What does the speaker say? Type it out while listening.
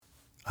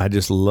I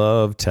just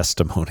love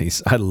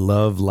testimonies. I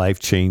love life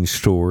change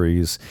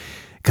stories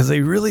because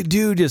they really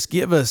do just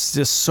give us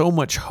just so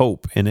much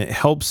hope, and it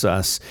helps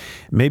us.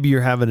 Maybe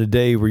you're having a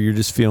day where you're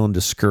just feeling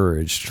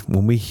discouraged.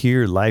 When we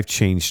hear life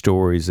change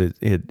stories,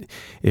 it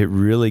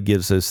really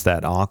gives us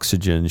that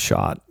oxygen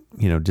shot,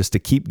 just to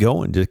keep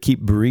going, to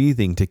keep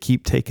breathing, to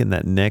keep taking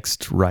that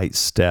next right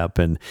step.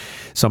 And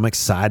so I'm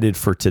excited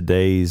for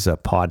today's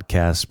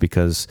podcast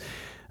because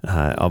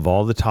of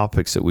all the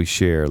topics that we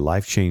share,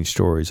 life change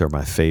stories are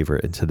my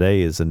favorite. And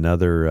today is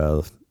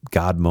another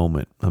God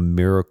moment, a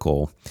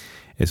miracle,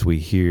 as we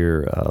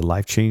hear a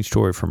life change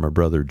story from our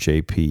brother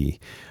JP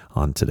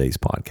on today's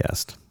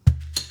podcast.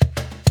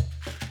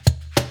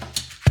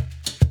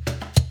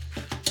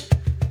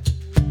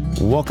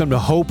 Welcome to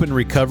Hope and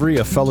Recovery,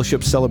 a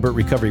Fellowship Celebrate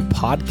Recovery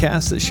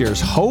podcast that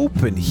shares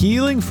hope and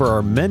healing for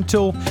our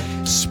mental,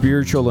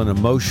 spiritual, and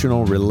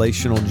emotional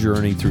relational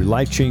journey through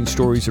life change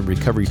stories and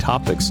recovery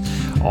topics,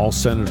 all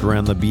centered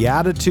around the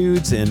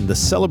Beatitudes and the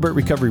Celebrate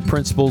Recovery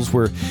principles,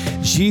 where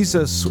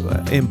Jesus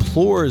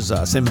implores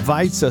us,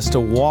 invites us to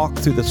walk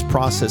through this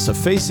process of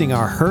facing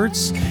our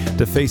hurts,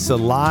 to face the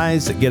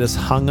lies that get us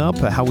hung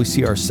up at how we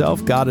see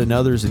ourselves, God, and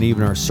others, and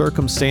even our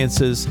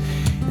circumstances,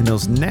 and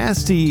those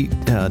nasty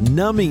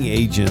numbing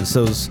agents,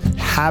 those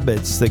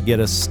habits that get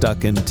us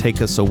stuck and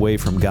take us away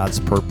from God's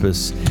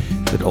purpose,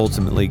 that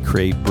ultimately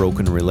create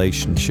broken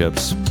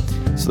relationships,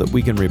 so that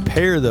we can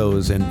repair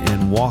those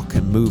and walk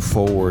and move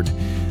forward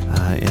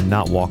and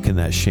not walk in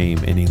that shame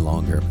any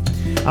longer.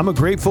 I'm a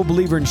grateful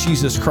believer in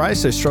Jesus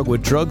Christ. I struggle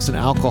with drugs and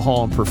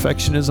alcohol and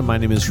perfectionism. My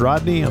name is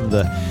Rodney. I'm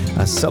the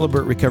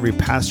Celebrate Recovery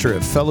pastor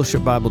at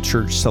Fellowship Bible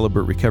Church,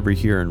 Celebrate Recovery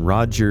here in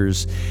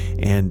Rogers.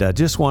 And I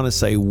just want to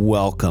say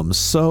welcome.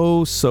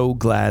 So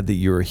glad that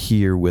you're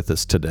here with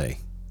us today.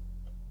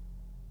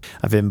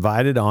 I've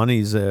invited on,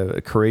 he's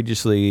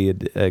courageously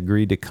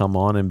agreed to come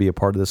on and be a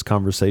part of this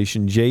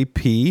conversation,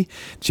 JP.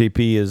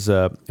 JP is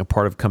a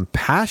part of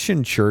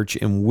Compassion Church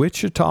in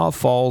Wichita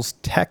Falls,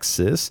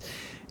 Texas.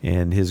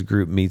 And his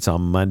group meets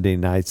on Monday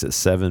nights at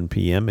 7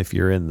 p.m. If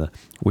you're in the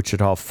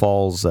Wichita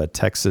Falls,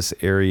 Texas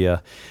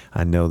area,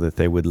 I know that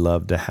they would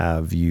love to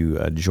have you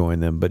join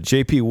them. But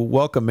JP,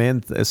 welcome,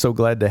 man. So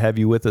glad to have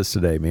you with us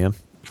today, man.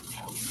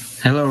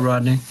 Hello,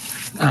 Rodney.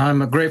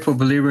 I'm a grateful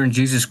believer in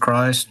Jesus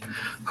Christ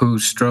who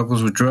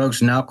struggles with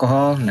drugs and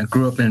alcohol, and I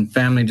grew up in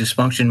family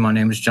dysfunction. My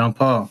name is John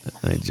Paul.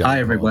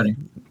 Hi, everybody.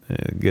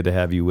 Good to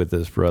have you with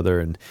us, brother.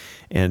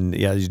 And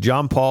yeah, he's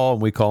John Paul,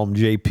 and we call him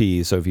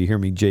JP. So if you hear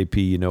me JP,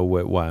 you know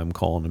why I'm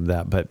calling him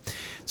that. But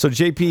so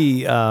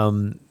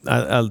JP,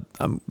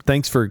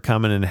 thanks for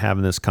coming and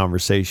having this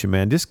conversation,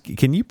 man. Just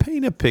can you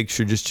paint a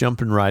picture? Just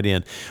jumping right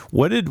in.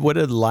 What did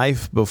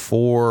life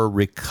before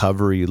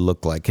recovery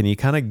look like? Can you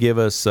kind of give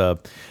us a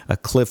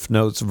Cliff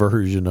Notes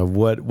version of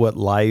what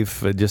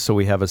life, just so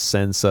we have a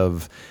sense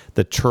of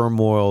the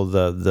turmoil,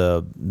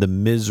 the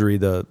misery,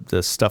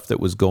 the stuff that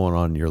was going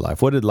on in your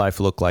life? What did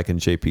life look like in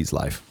JP's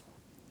life?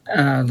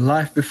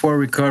 Life before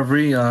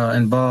recovery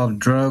involved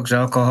drugs,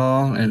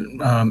 alcohol,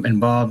 and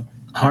involved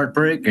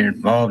heartbreak. It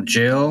involved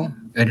jail.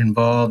 It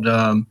involved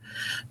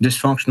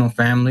dysfunctional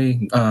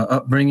family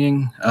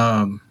upbringing.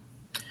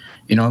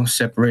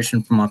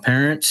 Separation from my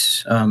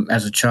parents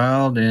as a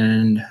child,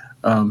 and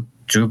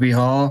juvie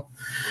hall,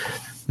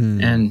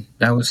 and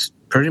that was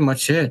pretty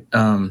much it.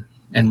 And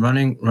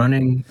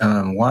running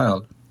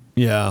wild.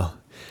 Yeah.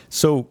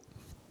 So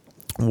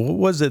what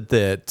was it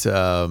that,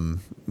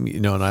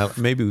 and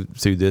maybe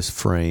through this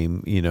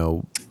frame,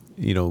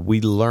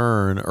 we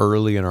learn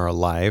early in our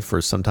life,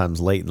 or sometimes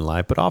late in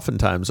life, but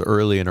oftentimes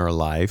early in our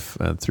life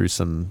through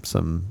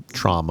some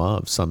trauma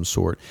of some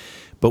sort.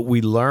 But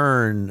we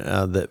learn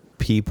that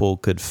people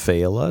could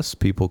fail us,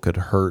 people could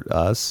hurt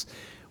us.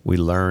 We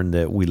learn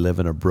that we live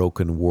in a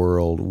broken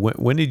world.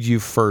 When did you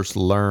first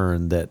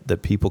learn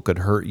that people could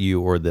hurt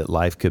you, or that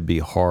life could be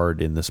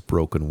hard in this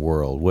broken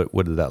world?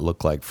 What did that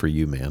look like for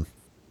you, man?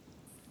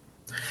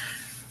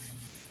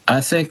 I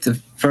think the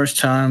first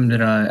time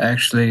that I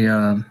actually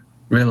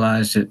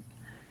realized that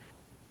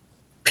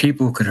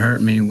people could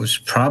hurt me was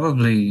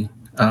probably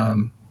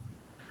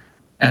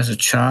as a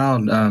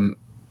child,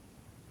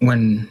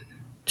 when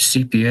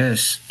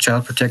CPS,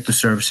 Child Protective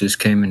Services,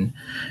 came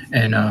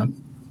and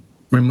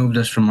removed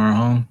us from our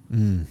home.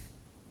 Mm.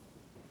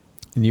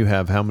 And you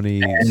have how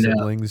many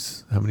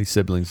siblings? How many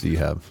siblings do you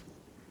have?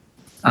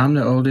 I'm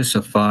the oldest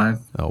of 5.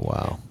 Oh,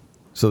 wow.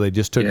 So they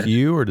just took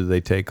you, or did they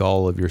take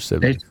all of your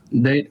siblings?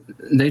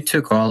 They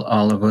took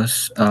all of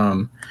us.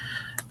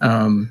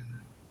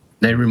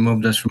 They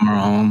removed us from our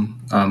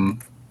home.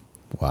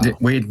 Wow.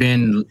 We had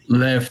been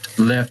left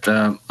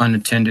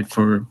unattended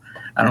for,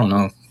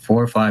 4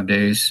 or 5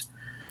 days.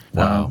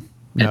 Wow.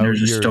 And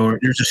there's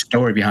a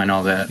story behind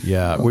all that.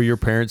 Yeah. Were your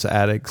parents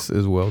addicts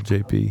as well,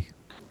 JP?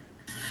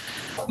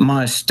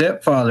 My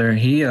stepfather,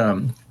 he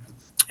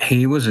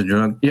was a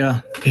drug.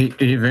 Yeah,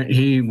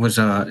 he was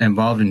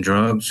involved in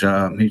drugs.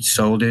 He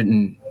sold it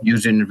and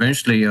used it, and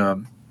eventually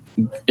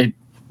it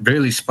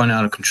really spun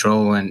out of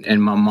control,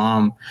 and my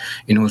mom,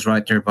 was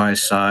right there by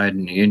his side,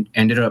 and he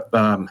ended up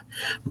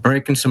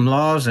breaking some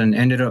laws and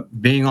ended up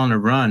being on the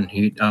run.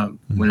 He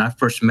when I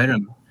first met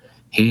him,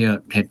 he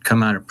had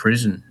come out of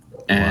prison,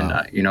 and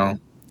Wow.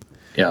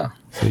 yeah.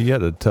 So you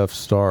had a tough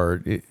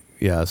start.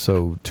 Yeah.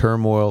 So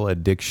turmoil,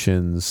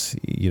 addictions,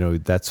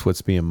 that's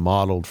what's being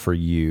modeled for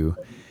you.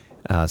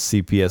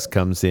 CPS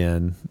comes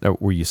in.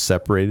 Were you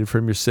separated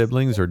from your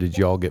siblings, or did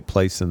you all get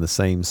placed in the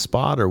same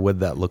spot, or what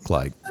did that look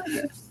like?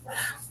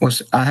 Well,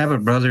 I have a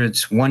brother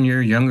that's 1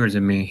 year younger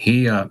than me.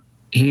 He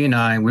and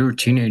I, we were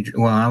teenagers.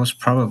 Well, I was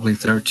probably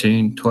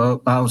 13,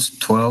 12. I was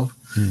 12.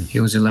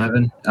 He was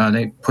 11.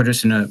 They put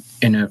us in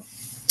a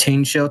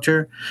teen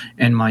shelter,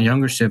 and my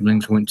younger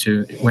siblings went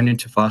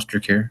into foster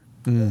care.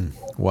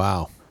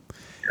 Wow.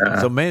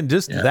 So, man,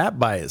 just that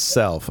by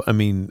itself, I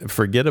mean,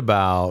 forget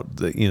about,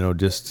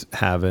 just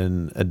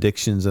having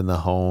addictions in the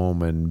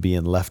home and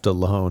being left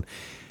alone.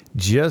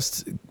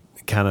 Just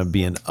kind of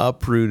being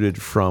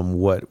uprooted from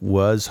what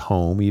was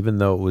home, even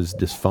though it was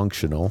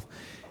dysfunctional.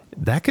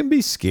 That can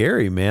be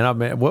scary, man. I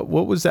mean, what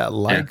was that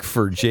like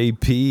for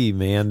JP,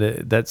 man?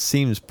 That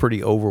seems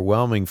pretty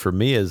overwhelming for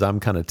me as I'm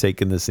kind of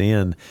taking this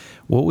in.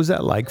 What was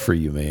that like for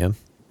you, man?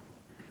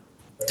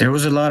 There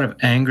was a lot of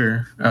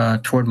anger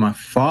toward my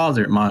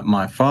father.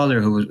 My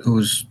father, who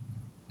was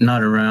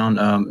not around.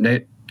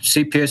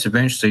 CPS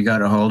eventually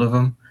got a hold of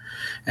him,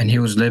 and he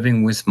was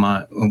living with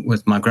my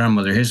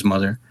grandmother, his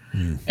mother,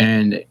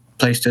 and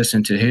placed us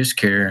into his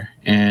care.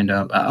 And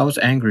I was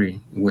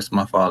angry with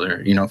my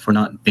father, for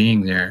not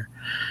being there,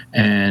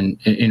 and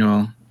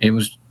it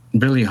was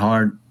really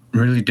hard,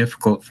 really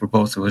difficult for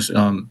both of us.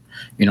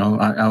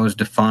 I was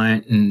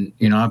defiant, and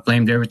I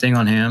blamed everything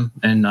on him.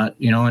 And not,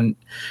 in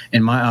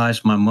my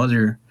eyes, my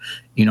mother,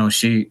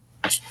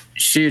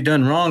 she had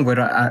done wrong, but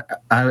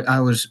I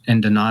was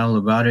in denial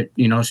about it.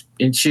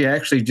 And she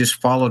actually just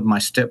followed my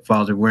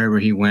stepfather wherever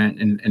he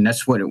went, and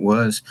that's what it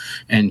was.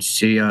 And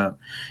she,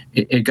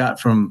 it got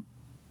from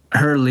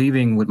her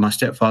leaving with my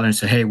stepfather and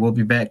said, "Hey, we'll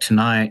be back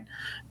tonight,"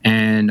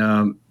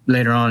 and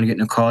later on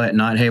getting a call at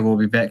night, "Hey, we'll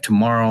be back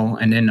tomorrow,"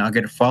 and then I'll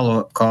get a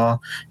follow-up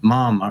call,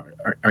 "Mom,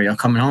 are y'all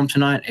coming home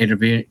tonight? It'll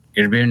be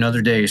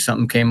another day."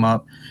 Something came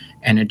up,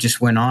 and it just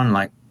went on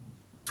like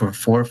for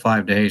 4 or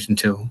 5 days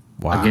until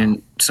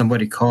again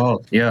somebody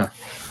called. Yeah.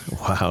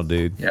 Wow,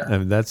 dude. Yeah. I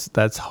mean,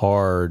 that's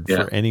hard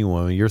for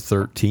anyone. You're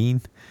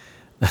 13.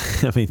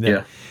 I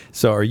mean,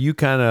 so are you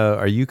kind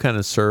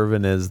of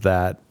serving as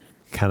that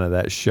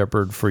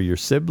shepherd for your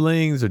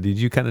siblings, or did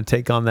you kind of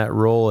take on that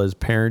role as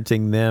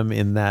parenting them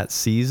in that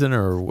season,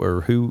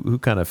 or who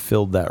kind of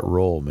filled that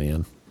role,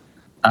 man?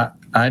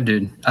 I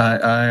did.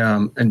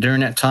 And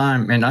during that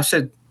time, and I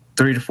said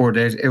 3 to 4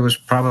 days, it was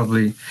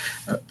probably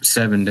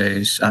 7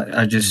 days.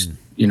 I just,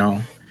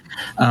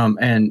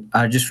 and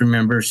I just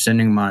remember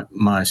sending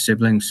my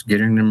siblings,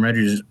 getting them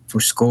ready for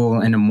school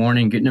in the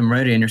morning, getting them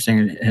ready, and they're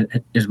saying,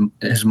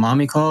 "Is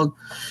mommy called?"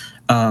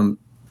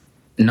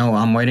 "No,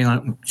 I'm waiting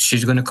on.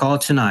 She's going to call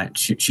tonight.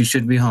 She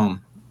should be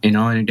home."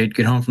 And they'd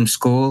get home from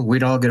school.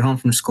 We'd all get home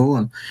from school,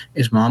 and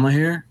 "Is Mama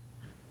here?"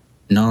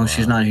 "No,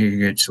 she's not here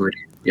yet,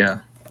 sweetie." Yeah.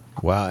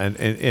 Wow,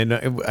 and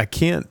I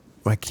can't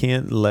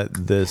let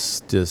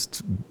this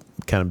just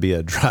kind of be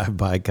a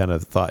drive-by kind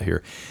of thought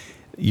here.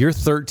 You're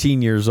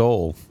 13 years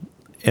old,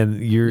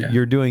 and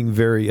you're doing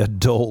very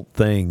adult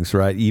things,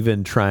 right?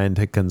 Even trying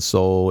to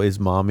console, "Is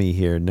mommy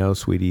here?" "No,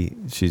 sweetie,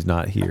 she's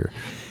not here."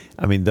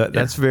 I mean,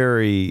 that's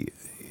very.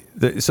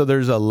 So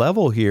there's a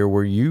level here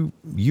where you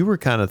were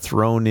kind of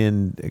thrown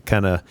in,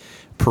 kind of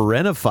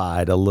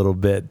parentified a little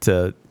bit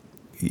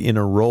in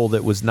a role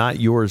that was not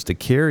yours to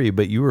carry,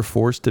 but you were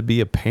forced to be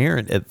a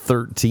parent at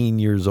 13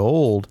 years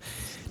old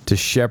to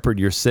shepherd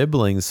your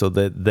siblings so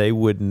that they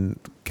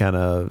wouldn't kind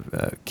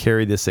of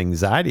carry this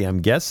anxiety, I'm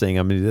guessing.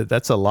 I mean,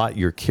 that's a lot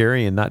you're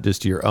carrying, not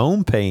just your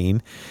own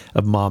pain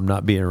of mom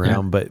not being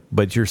around,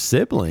 but your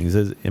siblings.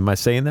 Am I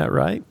saying that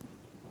right?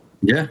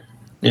 Yeah.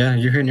 Yeah,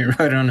 you're hitting it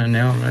right on the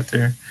nail right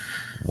there.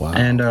 Wow.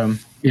 And,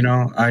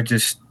 I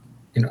just,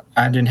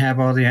 I didn't have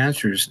all the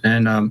answers.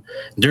 And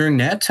during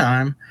that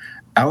time,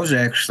 I was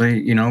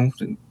actually,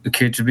 the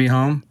kids would be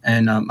home,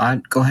 and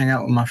I'd go hang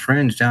out with my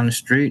friends down the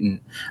street,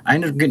 and I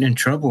ended up getting in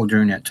trouble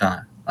during that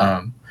time.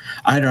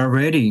 I'd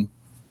already,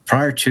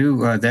 prior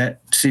to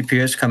that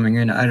CPS coming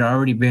in, I'd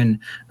already been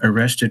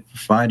arrested for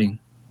fighting.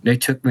 They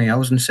took me, I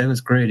was in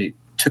 7th grade, they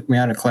took me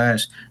out of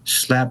class,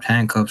 slapped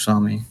handcuffs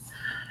on me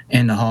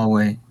in the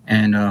hallway,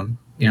 and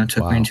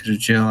took me into the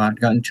jail. I'd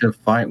gotten into a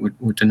fight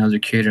with another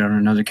kid on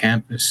another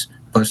campus,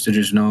 busted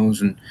his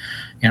nose, and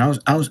I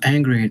was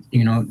angry.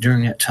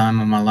 During that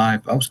time of my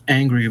life, I was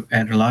angry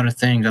at a lot of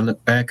things. I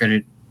look back at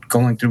it,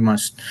 doing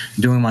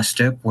my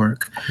step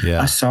work.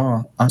 Yeah. I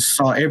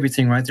saw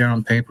everything right there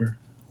on paper.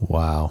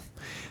 Wow.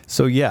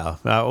 So yeah,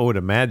 I would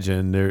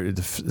imagine there's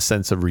a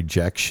sense of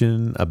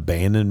rejection,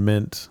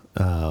 abandonment,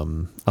 a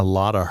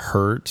lot of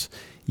hurt.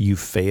 You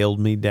failed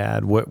me,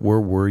 Dad. Where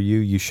were you?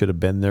 You should have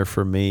been there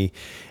for me.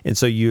 And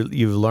so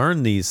you've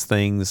learned these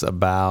things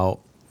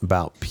about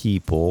about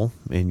people,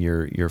 and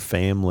your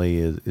family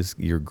is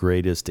your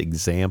greatest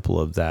example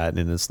of that,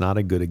 and it's not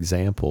a good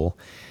example.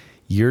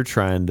 You're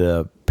trying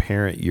to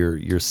parent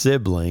your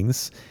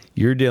siblings.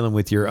 You're dealing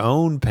with your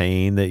own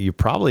pain that you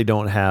probably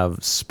don't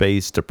have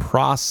space to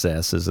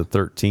process as a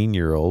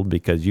 13-year-old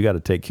because you got to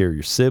take care of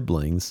your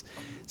siblings.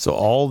 So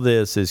all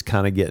this is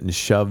kind of getting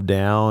shoved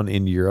down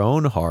into your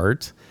own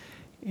heart,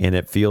 and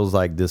it feels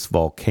like this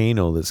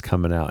volcano that's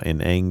coming out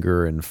in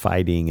anger and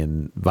fighting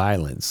and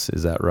violence.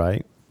 Is that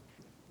right?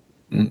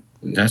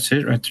 That's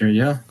it right there.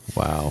 Yeah.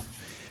 Wow.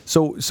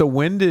 So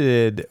when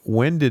did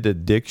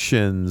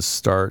addictions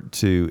start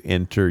to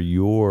enter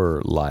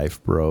your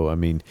life, bro? I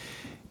mean,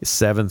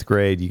 7th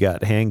grade, you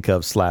got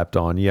handcuffs slapped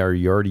on you. Are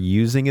you already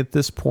using at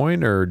this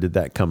point, or did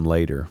that come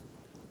later?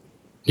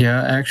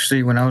 Yeah,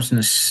 actually, when I was in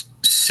the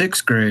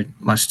 6th grade,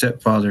 my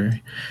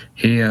stepfather,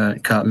 he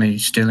caught me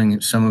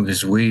stealing some of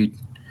his weed.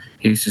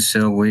 He used to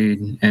sell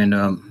weed, and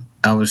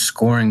I was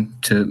scoring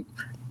to,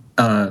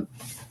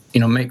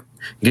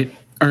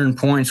 earn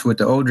points with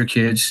the older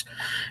kids,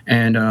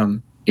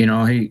 and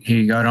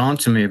he got on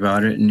to me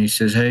about it, and he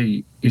says,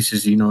 "Hey," he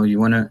says, "you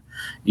want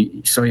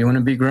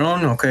to be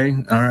grown? Okay,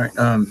 all right.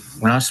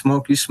 When I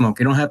smoke, you smoke.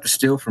 You don't have to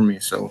steal from me."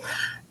 So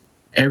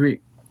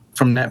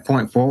from that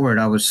point forward,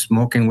 I was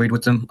smoking weed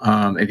with him.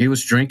 If he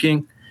was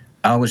drinking,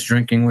 I was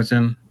drinking with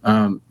him.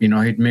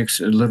 He'd mix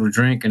a little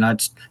drink and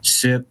I'd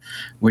sip.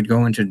 We'd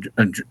go into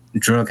a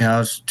drug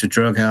house,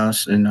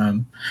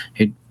 and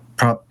he'd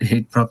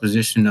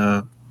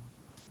proposition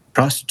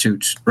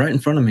prostitutes right in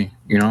front of me.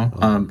 He'd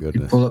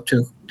pull up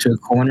to a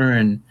corner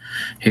and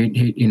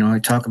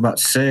he'd talk about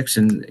sex.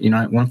 And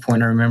at one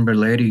point, I remember a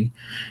lady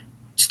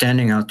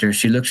standing out there.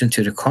 She looks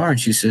into the car and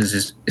she says,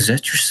 "Is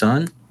that your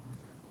son?"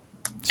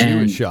 She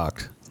was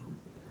shocked.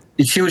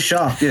 She was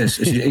shocked, yes.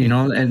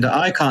 And the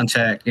eye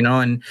contact,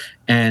 and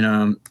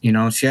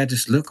she had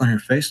this look on her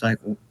face like,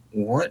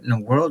 what in the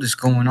world is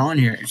going on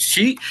here?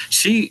 She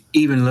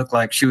even looked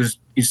like she was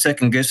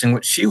second guessing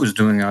what she was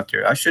doing out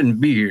there. I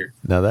shouldn't be here.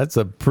 Now that's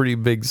a pretty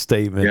big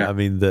statement. Yeah. I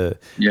mean, the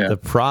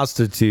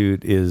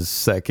prostitute is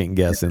second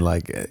guessing,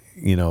 like,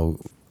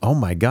 oh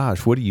my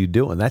gosh, what are you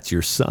doing? That's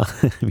your son.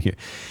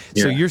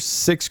 So you're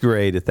 6th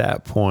grade at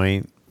that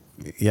point.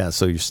 Yeah,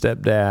 so your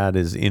stepdad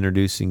is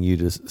introducing you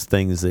to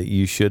things that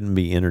you shouldn't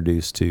be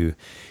introduced to.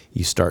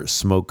 You start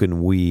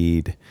smoking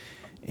weed,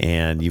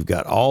 and you've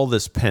got all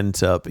this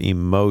pent-up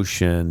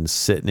emotion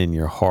sitting in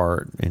your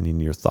heart and in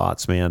your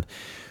thoughts, man.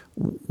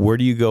 Where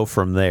do you go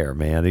from there,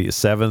 man?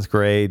 7th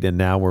grade, and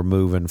now we're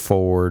moving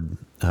forward.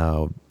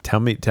 Tell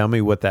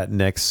me what that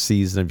next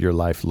season of your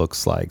life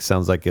looks like.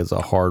 Sounds like it's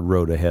a hard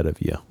road ahead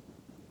of you.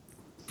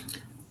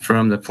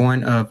 From the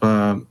point of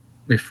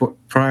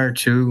prior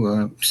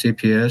to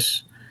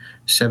CPS,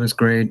 7th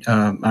grade,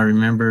 I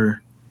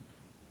remember,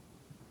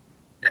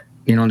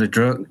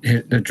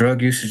 the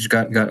drug usage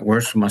got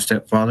worse for my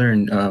stepfather,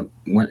 and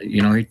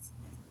he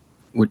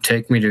would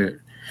take me to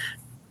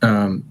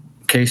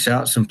case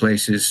out some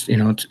places,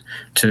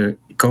 to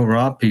go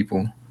rob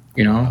people,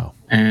 Wow.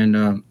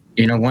 and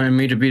wanted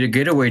me to be the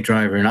getaway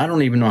driver, and I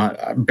don't even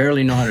I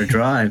barely know how to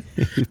drive.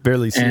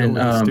 Barely see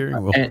the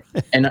steering wheel.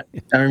 and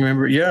I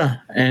remember,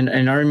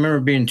 and I remember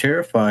being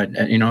terrified,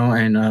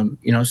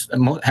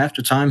 half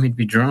the time he'd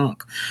be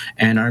drunk.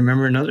 And I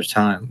remember another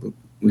time,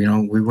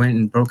 we went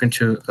and broke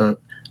into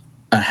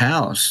a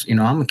house.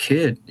 I'm a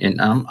kid,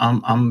 and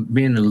I'm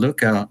being the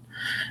lookout,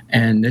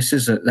 and this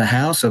is the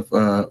house of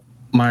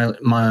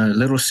my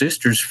little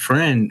sister's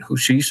friend who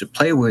she used to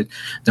play with.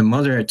 The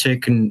mother had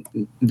taken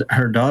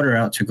her daughter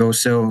out to go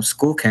sell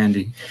school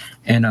candy,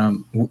 and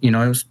it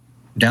was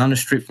down the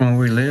street from where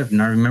we lived.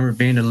 And I remember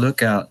being the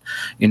lookout,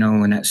 in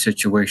that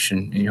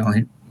situation.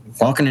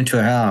 Walking into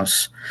a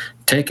house,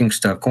 taking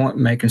stuff,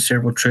 making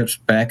several trips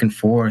back and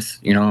forth.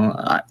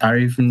 I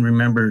even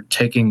remember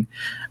taking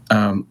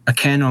a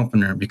can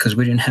opener because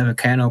we didn't have a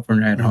can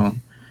opener at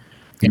home.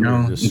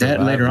 That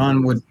later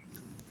on would.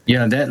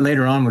 Yeah, that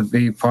later on would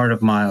be part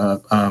of my,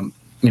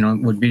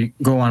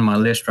 go on my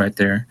list right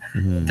there.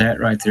 Mm-hmm. That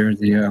right there,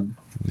 the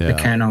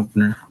can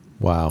opener.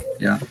 Wow.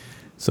 Yeah.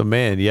 So,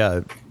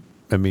 man,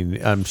 I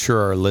mean, I'm sure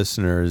our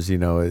listeners,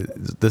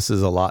 this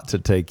is a lot to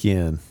take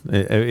in.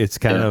 It's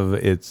kind of,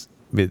 it's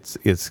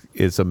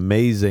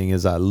amazing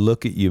as I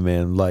look at you,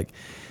 man, like,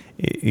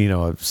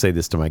 I say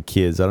this to my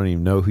kids, I don't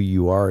even know who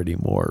you are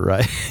anymore,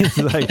 right? It's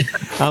like,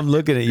 I'm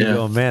looking at you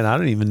going, man, I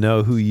don't even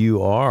know who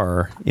you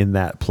are in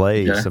that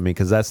place. Yeah. I mean,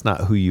 because that's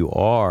not who you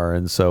are.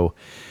 And so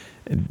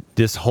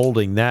just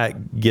holding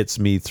that gets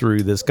me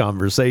through this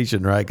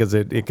conversation, right? Because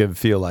it can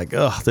feel like,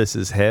 oh, this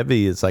is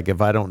heavy. It's like,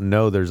 if I don't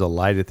know there's a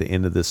light at the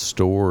end of this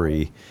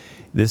story,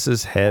 this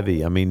is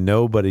heavy. I mean,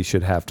 nobody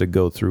should have to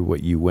go through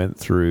what you went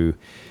through,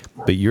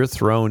 but you're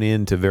thrown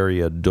into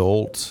very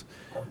adult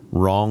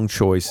wrong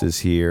choices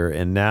here,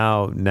 and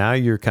now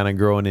you're kind of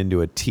growing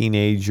into a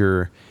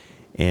teenager,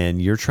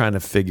 and you're trying to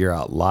figure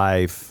out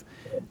life.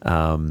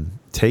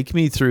 Take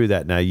me through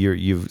that. Now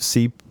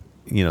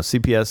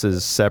CPS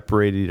is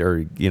separated,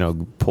 or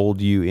pulled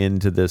you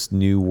into this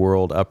new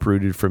world,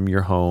 uprooted from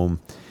your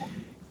home.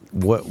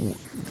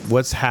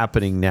 what's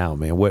happening now,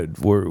 man?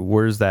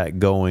 Where's that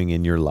going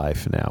in your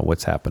life now?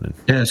 What's happening?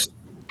 Yes.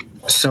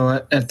 So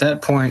at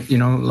that point,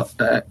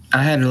 I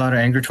had a lot of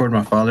anger toward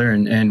my father,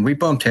 and we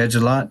bumped heads a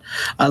lot.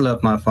 I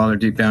loved my father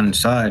deep down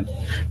inside,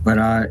 but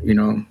I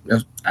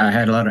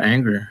had a lot of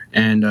anger,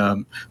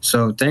 and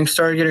so things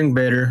started getting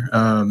better.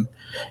 And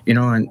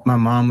my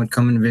mom would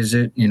come and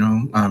visit.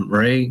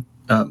 Ray,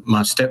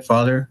 my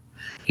stepfather,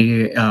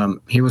 he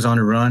was on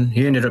the run.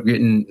 He ended up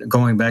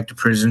going back to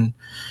prison,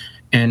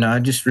 and I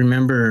just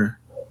remember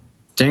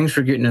things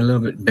were getting a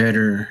little bit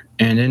better,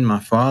 and then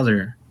my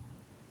father,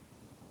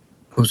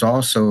 who's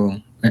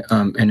also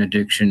in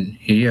addiction,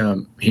 he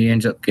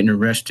ends up getting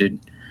arrested,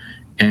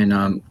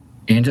 and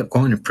he ends up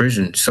going to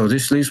prison. So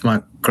this leaves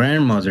my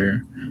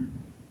grandmother,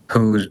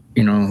 who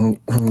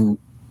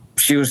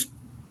she was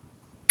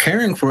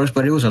caring for us,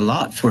 but it was a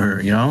lot for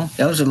her.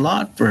 That was a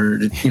lot for her.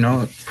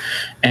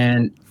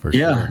 And For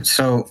yeah, sure.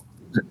 so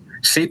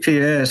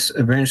CPS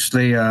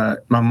eventually,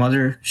 my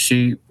mother,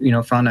 she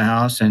found a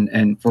house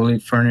and fully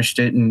furnished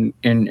it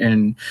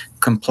and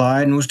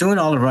complied and was doing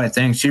all the right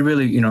things. She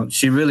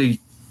really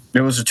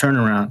there was a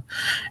turnaround,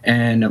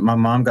 and my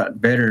mom got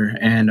better,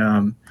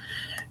 and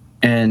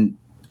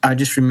I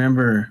just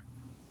remember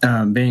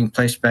being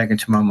placed back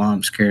into my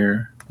mom's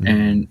care,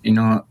 and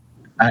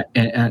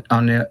and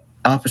on the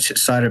opposite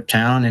side of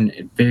town, in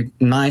a big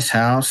nice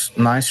house,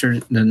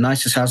 the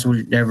nicest house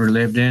we'd ever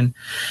lived in,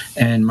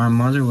 and my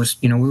mother was,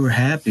 we were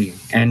happy.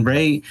 And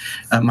Ray,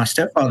 my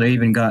stepfather,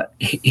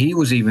 he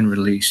was even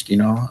released,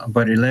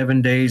 but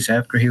 11 days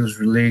after he was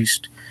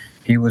released,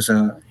 he was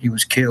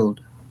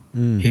killed.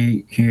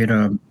 He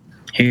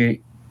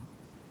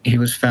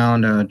was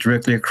found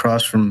directly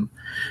across from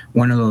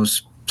one of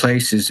those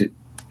places that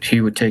he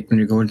would take them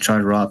to go and try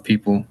to rob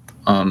people.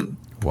 Wow.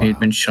 He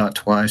had been shot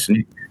twice,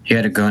 and he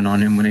had a gun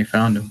on him when they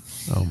found him.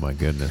 Oh my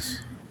goodness!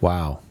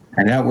 Wow.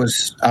 And I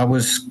was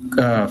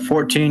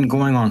 14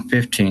 going on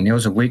 15. It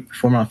was a week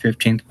before my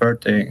 15th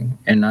birthday,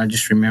 and I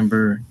just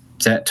remember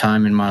that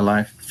time in my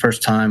life,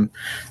 first time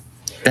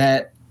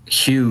that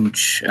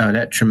huge,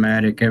 that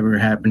traumatic ever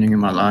happening in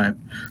my life.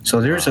 So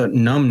there's a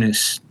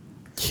numbness.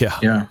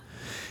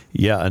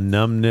 Yeah, a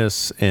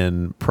numbness,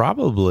 and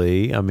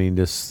probably,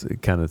 just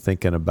kind of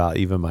thinking about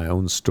even my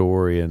own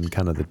story and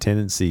kind of the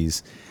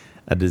tendencies,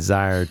 a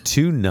desire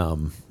to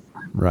numb,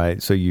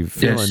 right? So you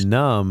feeling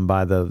numb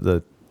by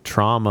the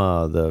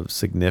trauma, the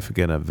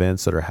significant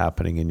events that are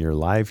happening in your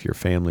life, your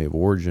family of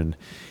origin.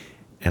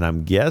 And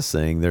I'm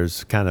guessing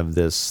there's kind of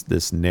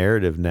this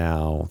narrative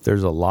now.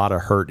 There's a lot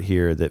of hurt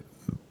here that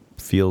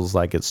feels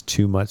like it's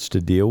too much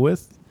to deal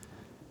with.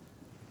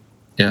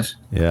 Yes.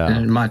 Yeah.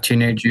 And my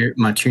teenage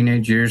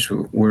years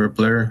were a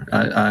blur.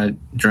 I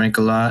drank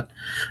a lot.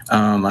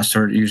 I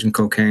started using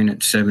cocaine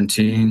at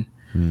 17.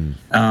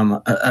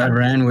 I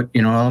ran with,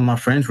 all of my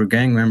friends were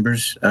gang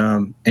members.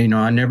 I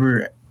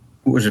never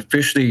was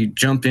officially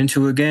jumped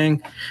into a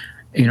gang,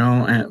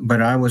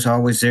 but I was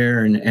always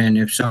there. And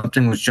if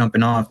something was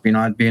jumping off,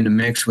 I'd be in the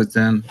mix with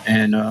them.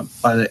 And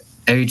by the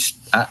age,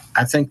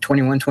 I think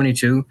 21,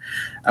 22,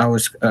 I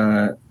was,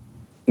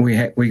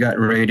 we got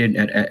raided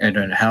at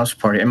a house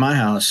party at my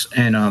house.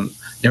 And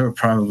there were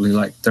probably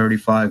like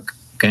 35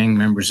 gang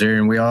members there.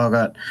 And we all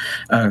got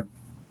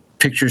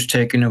pictures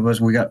taken of us.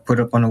 We got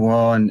put up on the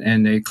wall,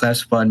 and they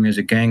classified me as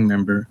a gang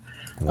member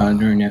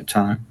during that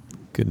time.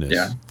 Goodness.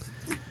 Yeah.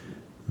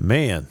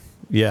 Man.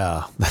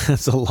 Yeah.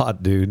 That's a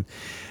lot, dude.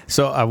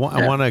 So I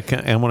want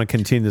to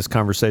continue this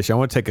conversation. I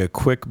want to take a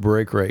quick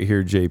break right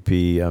here,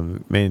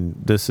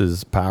 JP. This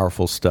is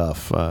powerful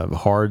stuff,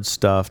 hard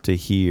stuff to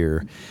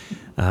hear.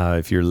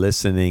 If you're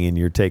listening and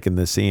you're taking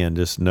this in,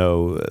 just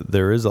know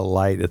there is a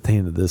light at the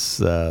end of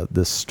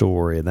this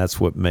story, and that's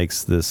what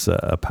makes this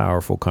a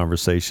powerful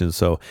conversation.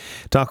 So,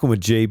 talking with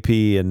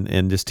JP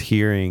and just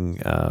hearing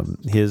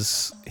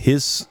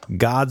his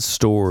God's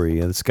story,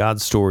 and it's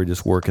God's story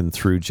just working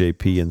through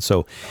JP. And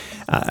so,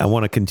 I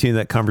want to continue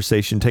that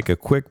conversation. Take a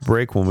quick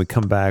break. When we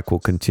come back, we'll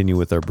continue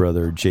with our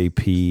brother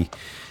JP.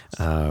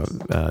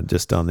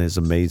 Just on his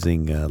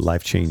amazing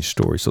life change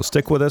story. So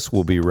stick with us.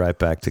 We'll be right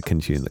back to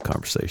continue the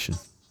conversation.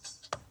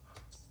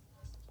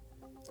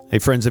 Hey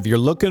friends, if you're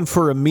looking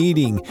for a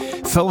meeting,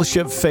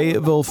 Fellowship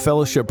Fayetteville,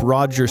 Fellowship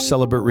Rogers,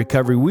 Celebrate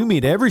Recovery, we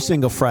meet every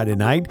single Friday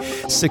night,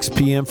 6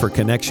 p.m. for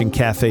Connection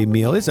Cafe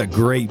meal. It's a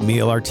great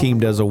meal. Our team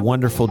does a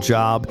wonderful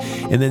job.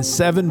 And then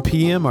 7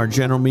 p.m. our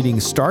general meeting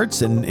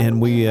starts,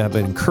 and we have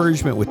an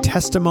encouragement with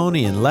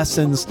testimony and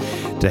lessons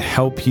to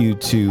help you,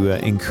 to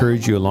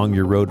encourage you along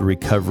your road to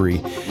recovery.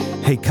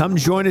 Hey, come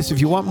join us.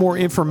 If you want more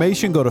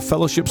information, go to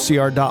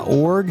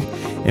fellowshipcr.org,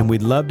 and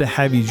we'd love to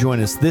have you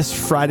join us this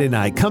Friday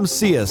night. Come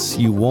see us.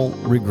 You won't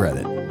regret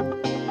it.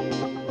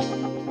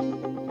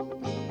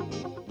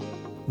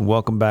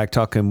 Welcome back.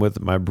 Talking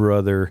with my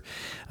brother.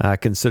 I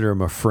consider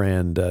him a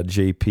friend,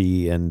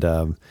 JP,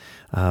 and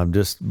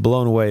Just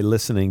blown away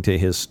listening to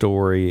his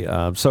story.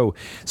 So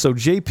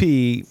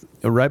JP,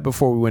 right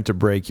before we went to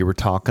break, you were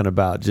talking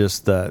about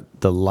just the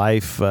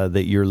life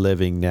that you're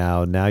living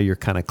now. Now you're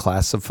kind of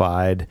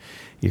classified.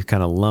 You're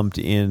kind of lumped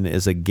in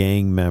as a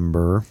gang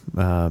member.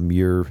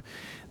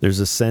 There's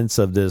a sense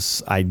of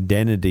this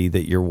identity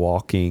that you're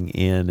walking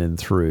in and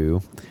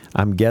through.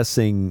 I'm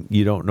guessing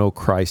you don't know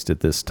Christ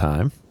at this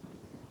time.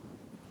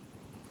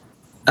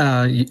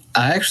 I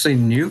actually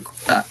knew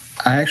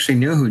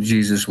who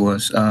Jesus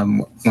was.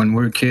 When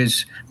we were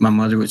kids, my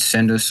mother would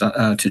send us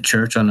to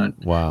church on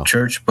a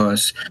church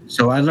bus.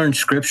 So I learned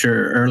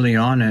Scripture early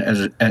on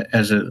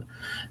as a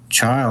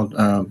child,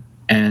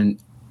 and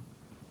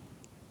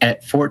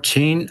at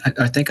 14,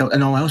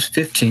 I was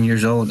 15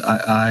 years old.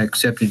 I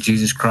accepted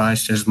Jesus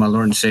Christ as my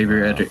Lord and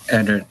Savior at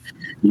a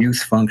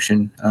youth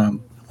function.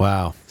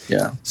 Wow.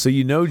 Yeah. So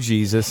you know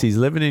Jesus, he's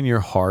living in your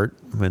heart,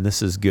 and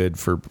this is good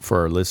for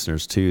our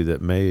listeners too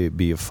that may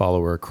be a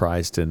follower of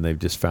Christ and they've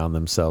just found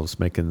themselves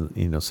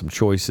making some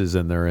choices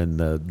and they're in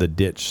the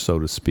ditch, so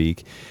to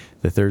speak,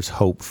 that there's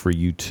hope for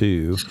you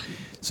too.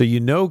 So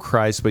you know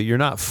Christ, but you're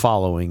not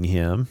following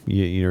him.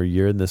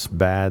 You're in this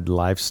bad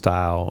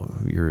lifestyle.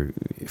 You're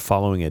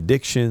following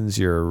addictions.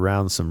 You're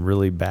around some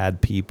really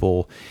bad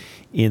people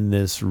in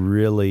this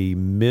really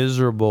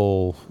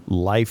miserable,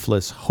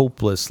 lifeless,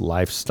 hopeless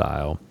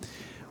lifestyle.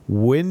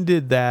 When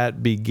did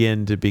that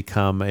begin to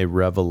become a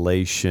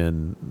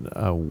revelation?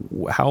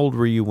 How old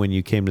were you when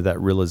you came to that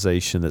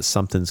realization that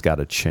something's got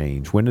to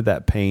change? When did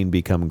that pain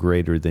become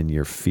greater than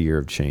your fear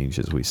of change,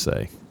 as we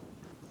say?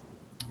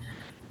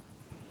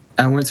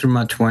 I went through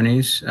my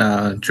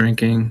 20s,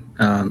 drinking,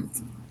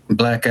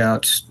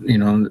 blackouts,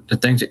 the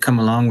things that come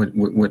along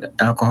with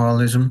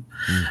alcoholism.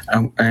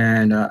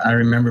 And I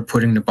remember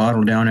putting the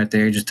bottle down at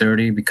the age of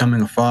 30,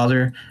 becoming a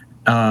father,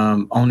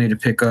 only to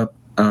pick up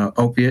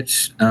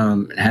opiates.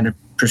 Had a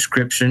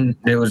prescription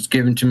that was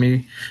given to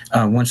me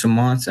once a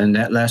month, and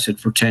that lasted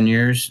for 10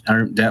 years.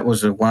 That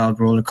was a wild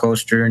roller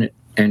coaster,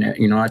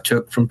 and I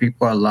took from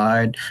people. I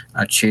lied,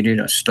 I cheated,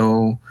 I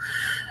stole,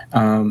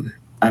 and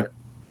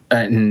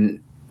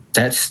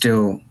that's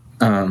still,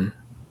 the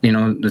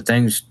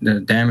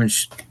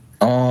damage,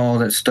 all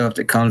that stuff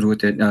that comes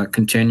with it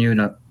continued.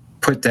 I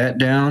put that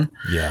down.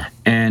 Yeah.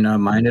 And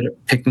I ended up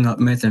picking up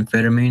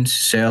methamphetamines,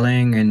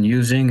 selling and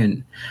using,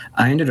 and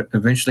I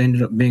eventually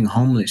ended up being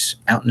homeless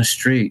out in the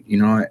street,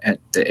 at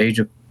the age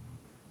of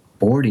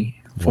 40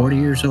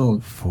 years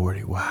old.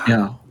 40, wow.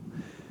 Yeah.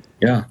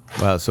 Yeah.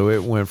 Wow, so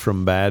it went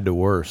from bad to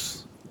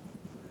worse.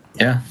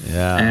 Yeah.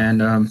 Yeah.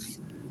 And,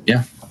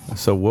 yeah.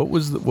 So what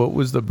was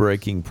the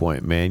breaking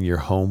point, man? You're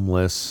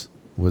homeless.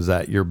 Was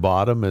that your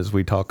bottom, as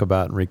we talk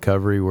about in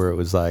recovery, where it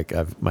was like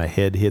my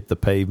head hit the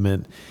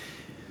pavement?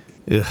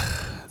 Ugh,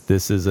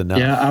 this is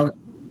enough.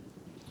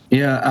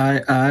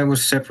 I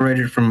was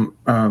separated from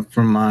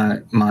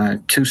my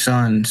two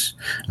sons.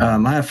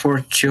 I have 4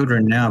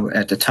 children now, but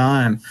at the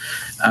time,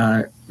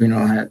 I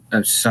had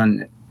a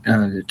son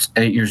that's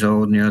 8 years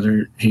old, and the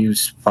other, he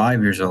was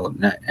 5 years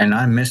old, and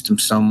I missed him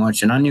so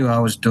much, and I knew I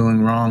was doing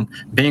wrong.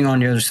 Being on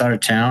the other side of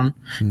town,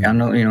 I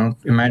know,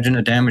 imagine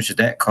the damage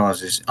that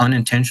causes,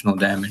 unintentional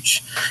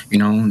damage.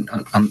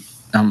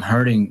 I'm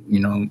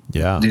hurting,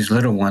 these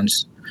little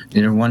ones.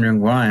 They're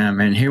wondering where I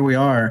am, and here we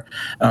are,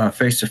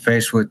 face to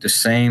face with the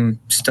same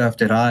stuff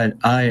that I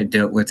had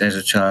dealt with as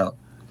a child.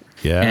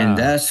 Yeah, and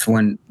that's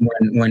when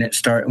it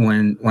started.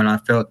 When I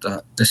felt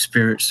the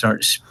Spirit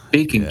start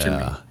speaking to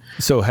me.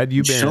 So had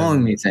you been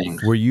showing me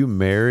things? Were you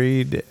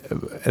married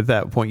at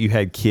that point? You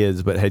had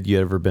kids, but had you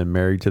ever been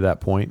married to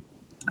that point?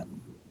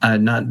 I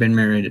had not been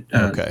married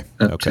up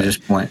to this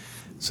point.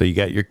 So you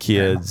got your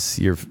kids.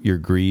 Yeah. You're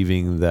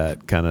grieving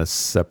that kind of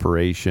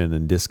separation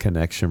and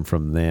disconnection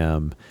from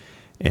them.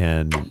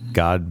 And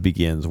God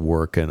begins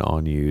working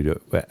on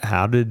you.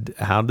 How did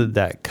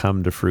that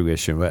come to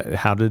fruition?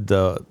 How did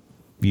you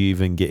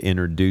even get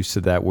introduced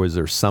to that? Was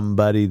there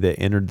somebody that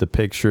entered the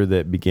picture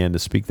that began to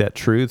speak that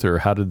truth, or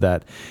how did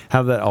that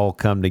all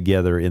come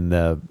together in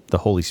the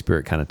Holy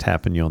Spirit kind of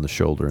tapping you on the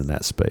shoulder in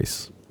that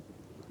space?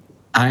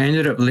 I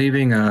ended up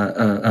leaving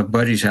a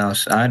buddy's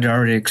house. I'd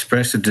already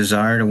expressed a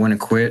desire to want to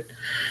quit,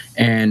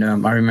 and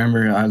I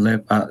remember I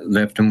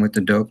left him with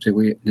the dope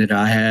that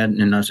I had,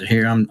 and I said,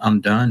 "Here, I'm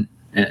done."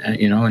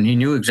 And he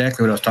knew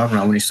exactly what I was talking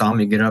about when he saw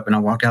me get up, and I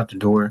walked out the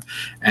door,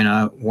 and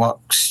I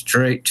walked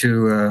straight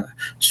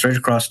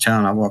across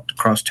town. I walked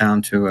across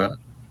town to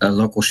a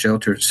local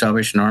shelter,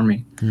 Salvation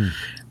Army,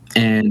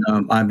 and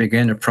I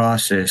began the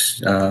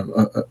process. I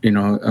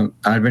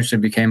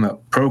eventually became a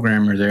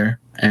programmer there,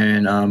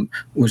 and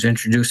was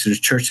introduced to the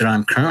church that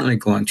I'm currently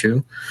going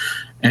to,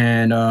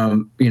 and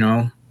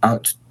I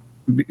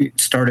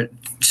started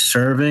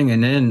serving,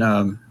 and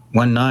then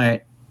one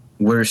night,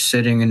 we're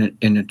sitting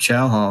in a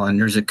chow hall, and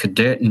there's a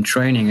cadet in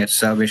training at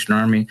Salvation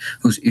Army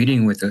who's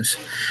eating with us.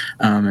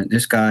 And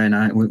this guy and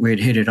I, we had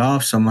hit it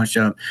off so much.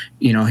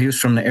 He was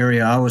from the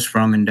area I was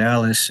from in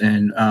Dallas,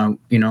 and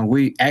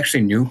we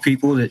actually knew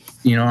people that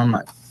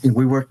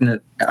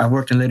I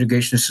worked in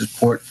litigation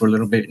support for a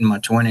little bit in my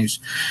 20s,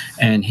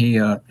 and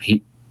he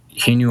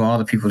he knew all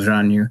the people that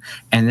I knew.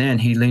 And then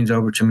he leans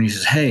over to me and he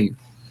says, "Hey,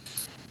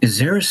 is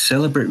there a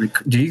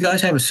do you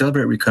guys have a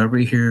Celebrate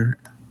Recovery here,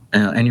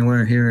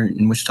 anywhere here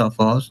in Wichita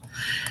Falls?"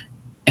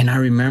 And I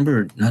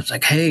remembered, I was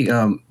like, "Hey,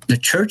 the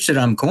church that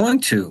I'm going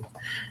to,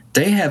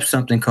 they have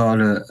something called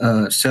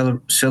a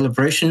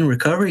Celebration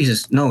Recovery." He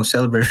says, "No,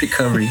 Celebrate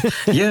Recovery."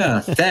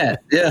 Yeah,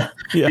 that. Yeah.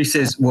 Yeah. He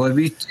says, "Well,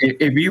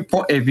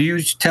 if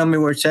you tell me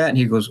where it's at," and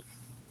he goes,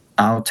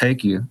 "I'll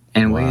take you."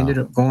 And we ended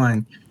up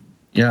going.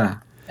 Yeah.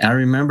 I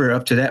remember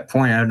up to that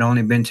point, I'd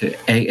only been to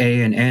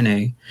AA and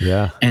NA.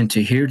 Yeah. And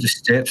to hear the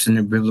steps and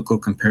the biblical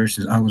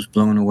comparisons, I was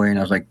blown away. And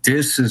I was like,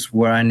 this is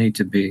where I need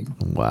to be.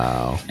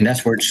 Wow. And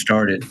that's where it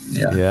started.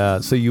 Yeah. Yeah.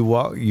 So you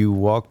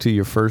walk to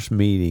your first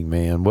meeting,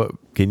 man. What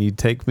can you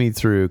take me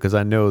through? Because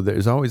I know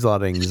there's always a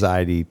lot of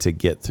anxiety to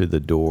get through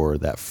the door,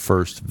 that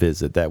first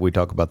visit, that we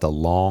talk about the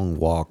long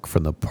walk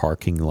from the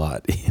parking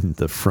lot in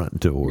the front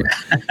door.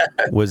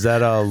 Was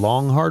that a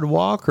long, hard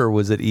walk, or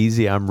was it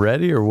easy? I'm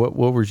ready, or what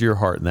was your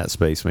heart in that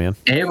space, man?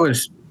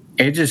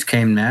 It just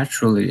came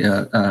naturally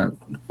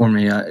for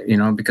me,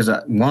 because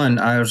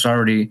I was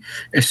already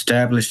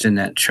established in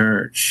that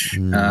church,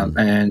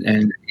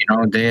 and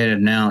they had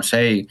announced,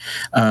 "Hey,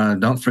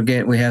 don't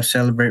forget we have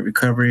Celebrate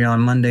Recovery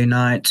on Monday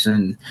nights,"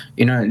 and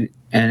and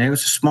it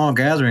was a small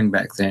gathering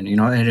back then. It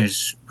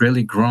has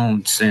really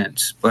grown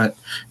since, but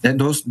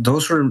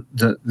those were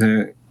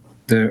the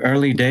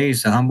early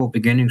days, the humble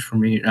beginnings for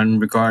me in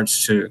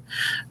regards to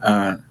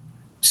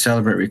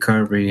Celebrate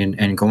Recovery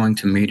and going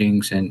to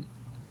meetings and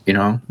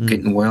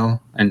getting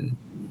well. And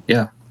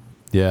yeah.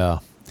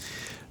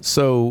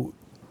 So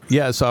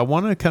I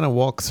want to kind of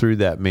walk through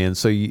that, man.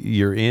 So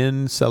you're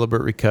in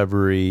Celebrate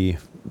Recovery,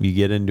 you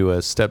get into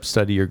a step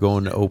study, you're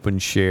going to Open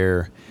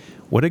Share.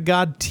 What did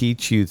God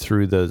teach you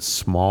through the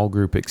small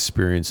group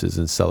experiences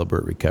in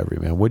Celebrate Recovery,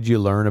 man? What did you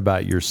learn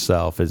about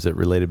yourself as it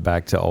related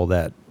back to all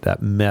that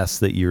mess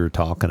that you're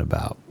talking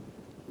about?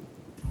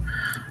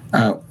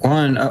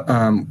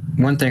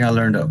 One thing I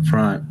learned up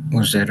front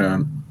was that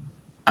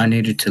I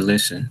needed to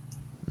listen.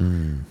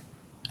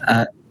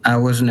 I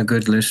wasn't a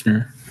good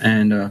listener,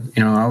 and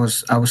I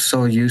was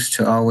so used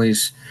to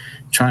always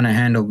trying to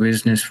handle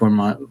business for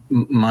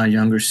my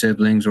younger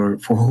siblings or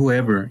for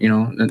whoever.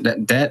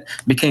 That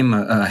became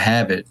a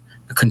habit,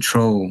 a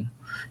control.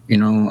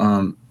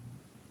 And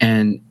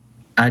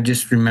I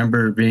just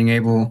remember being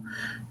able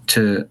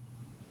to,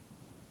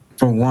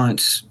 for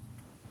once,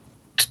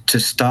 to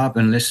stop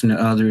and listen to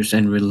others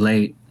and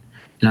relate.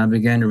 And I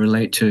began to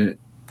relate to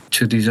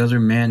these other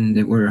men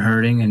that were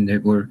hurting and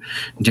that were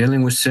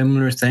dealing with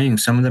similar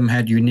things. Some of them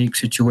had unique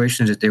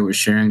situations that they were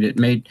sharing that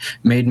made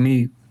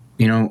me,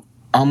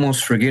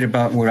 almost forget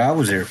about what I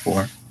was there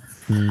for.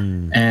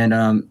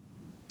 And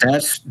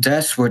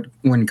that's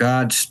when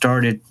God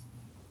started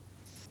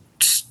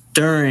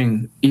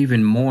stirring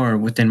even more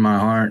within my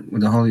heart,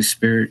 with the Holy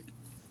Spirit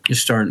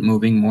just started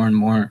moving more and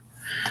more.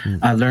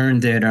 I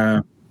learned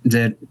that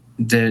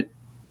that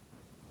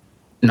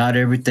not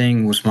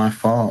everything was my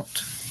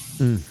fault.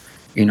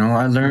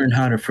 I learned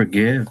how to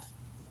forgive.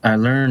 I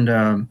learned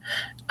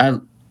I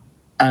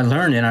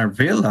learned and I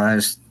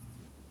realized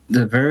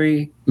the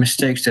very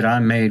mistakes that I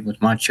made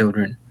with my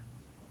children,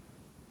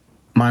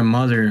 my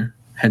mother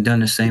had done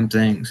the same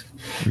things.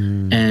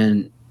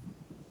 And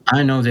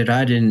I know that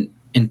I didn't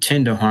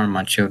intend to harm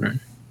my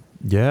children.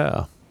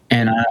 Yeah.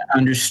 And I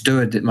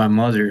understood that my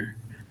mother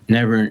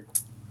never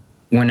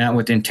went out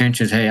with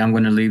intentions, "Hey, I'm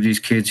going to leave these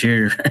kids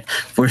here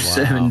for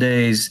 7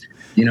 days."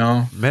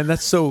 Man,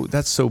 that's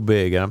so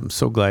big. I'm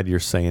so glad you're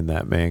saying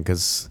that, man,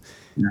 because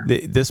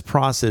this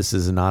process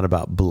is not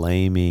about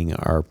blaming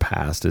our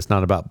past. It's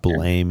not about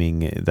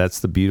blaming.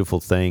 That's the beautiful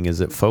thing,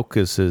 is it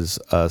focuses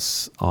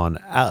us on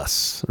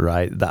us,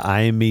 right? The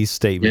I am me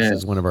statement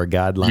is one of our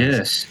guidelines.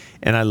 Yes.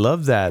 And I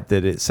love that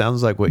it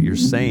sounds like what you're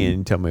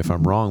saying. Tell me if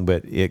I'm wrong,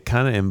 but it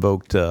kind of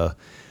invoked a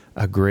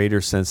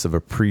greater sense of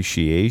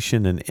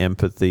appreciation and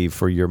empathy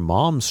for your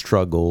mom's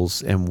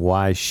struggles and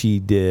why she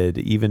did,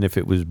 even if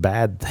it was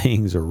bad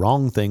things or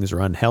wrong things or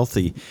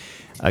unhealthy,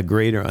 a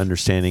greater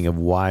understanding of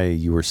why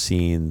you were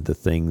seeing the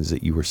things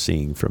that you were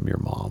seeing from your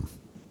mom.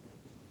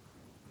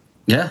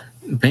 Yeah,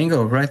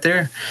 bingo, right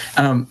there.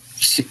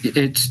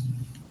 It's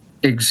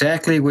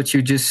exactly what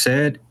you just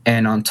said.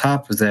 And on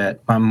top of that,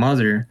 my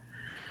mother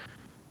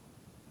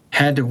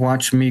had to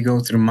watch me go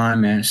through my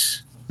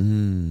mess.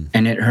 And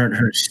it hurt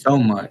her so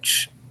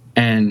much.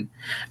 And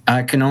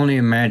I can only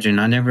imagine.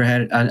 I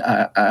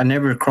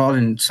never crawled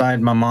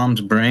inside my mom's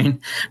brain,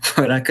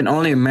 but I can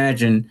only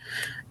imagine,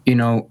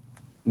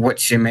 what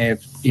she may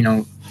have,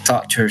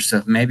 thought to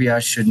herself. Maybe I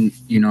shouldn't,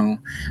 how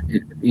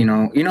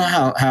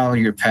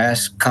your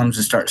past comes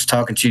and starts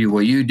talking to you.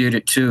 Well, you did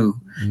it too,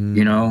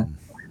 who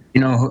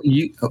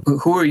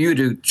are you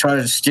to try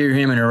to steer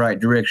him in the right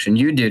direction?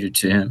 You did it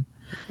to him.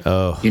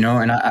 Oh,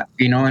 And I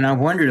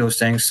wonder those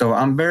things. So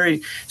I'm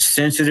very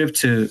sensitive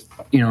to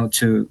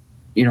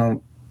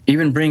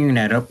even bringing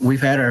that up.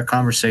 We've had our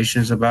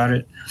conversations about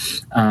it.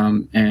 I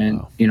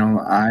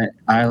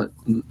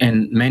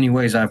in many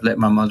ways, I've let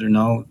my mother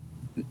know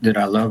that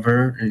I love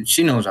her, and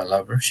she knows I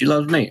love her. She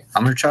loves me.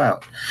 I'm her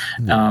child,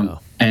 Yeah.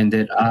 and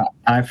that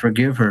I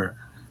forgive her,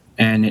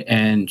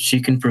 and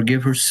she can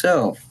forgive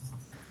herself.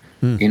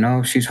 Hmm.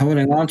 If she's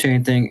holding on to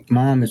anything,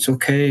 Mom, it's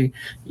okay.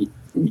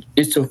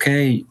 It's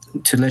okay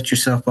to let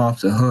yourself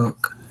off the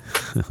hook.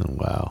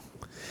 Wow.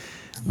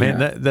 Man,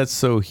 Yeah. that's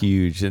so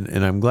huge,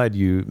 and I'm glad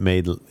you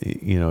made,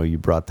 you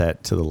brought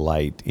that to the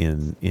light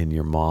in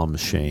your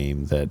mom's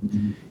shame, that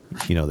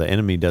the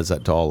enemy does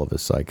that to all of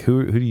us. Like,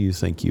 who do you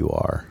think you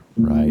are,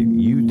 right?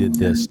 You did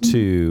this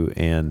too,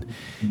 and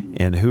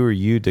who are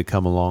you to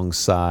come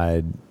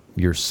alongside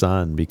your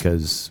son,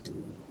 because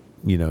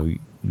you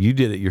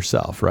did it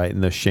yourself, right?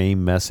 And the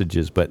shame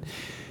messages, but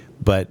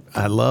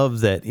I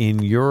love that in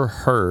your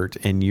hurt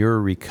and your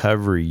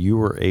recovery, you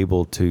were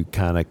able to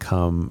kind of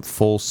come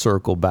full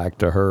circle back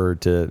to her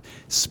to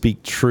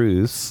speak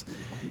truth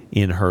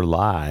in her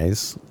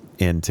lies.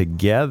 And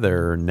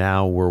together,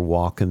 now we're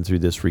walking through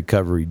this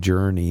recovery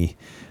journey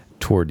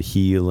toward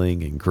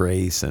healing and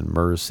grace and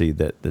mercy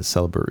that the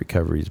Celebrate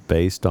Recovery is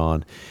based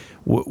on.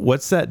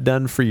 What's that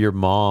done for your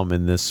mom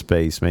in this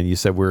space, man? You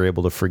said we're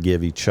able to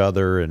forgive each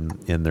other, and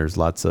there's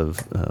lots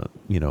of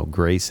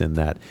grace in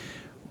that.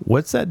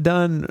 What's that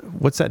done?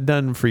 What's that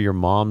done for your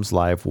mom's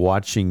life,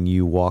 watching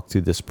you walk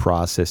through this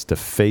process to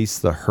face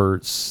the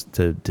hurts,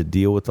 to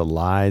deal with the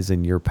lies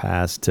in your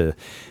past, to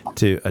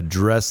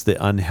address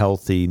the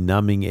unhealthy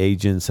numbing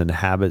agents and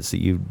habits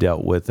that you've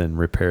dealt with and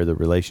repair the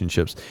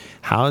relationships?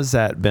 How has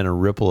that been a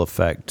ripple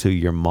effect to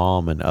your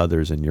mom and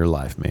others in your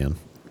life, man?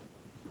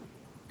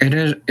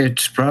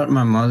 It's brought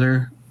my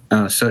mother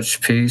such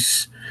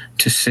peace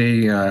to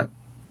see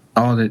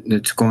all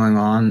that's going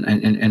on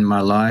in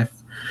my life.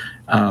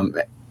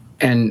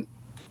 And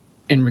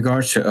in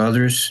regards to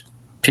others,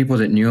 people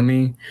that knew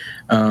me,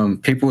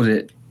 people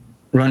that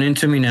run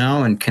into me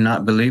now and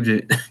cannot believe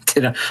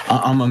that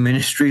I'm a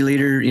ministry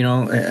leader,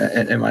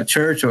 at my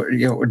church, or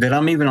that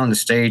I'm even on the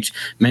stage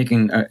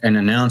making an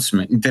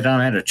announcement that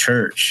I'm at a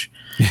church.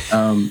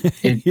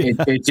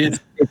 It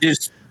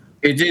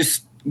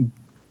just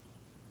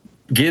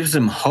gives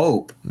them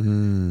hope.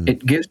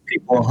 It gives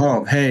people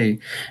hope. Hey,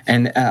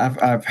 and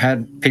I've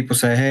had people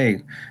say,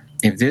 hey,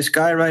 if this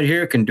guy right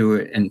here can do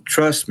it, and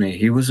trust me,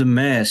 he was a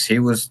mess. He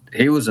was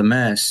a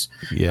mess.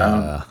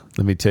 Yeah.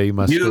 Let me tell you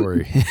my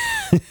story.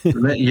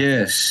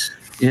 Yes.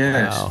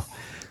 Wow.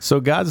 So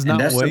God's not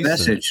that's wasting. The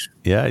message.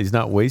 Yeah, He's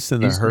not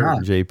wasting the hurt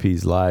in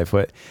JP's life.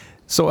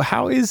 So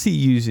how is He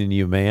using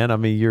you, man? I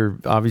mean, you're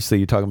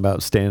talking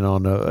about standing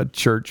on a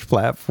church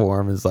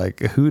platform. It's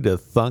like, who'd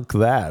have thunk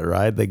that,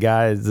 right? The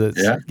guy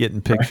that's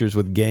getting pictures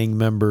with gang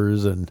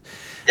members, and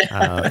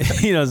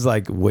it's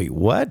like, wait,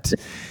 what?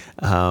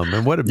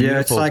 And what a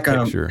beautiful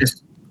picture.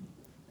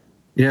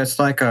 It's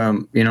like I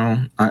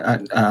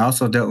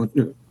also dealt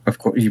with. Of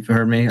course, you've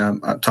heard me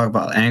talk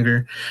about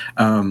anger.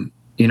 I've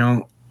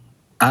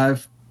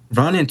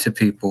run into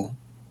people,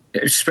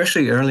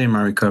 especially early in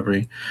my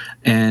recovery,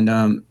 and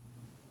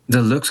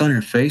the looks on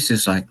their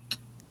faces like,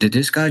 did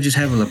this guy just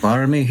have a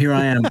lobotomy? Here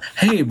I am,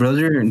 hey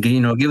brother, and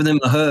giving them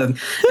a hug,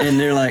 and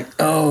they're like,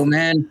 oh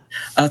man,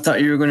 I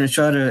thought you were going to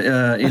try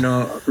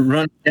to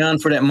run down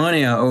for that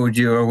money I owed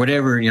you or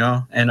whatever,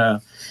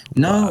 and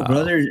no, Wow.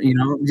 brother,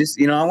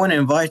 just I want to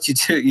invite you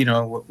to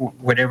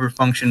whatever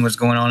function was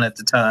going on at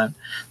the time.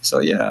 So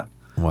yeah.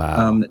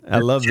 Wow. I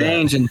love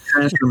change that. and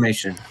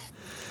transformation.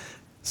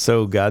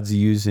 So God's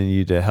using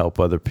you to help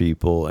other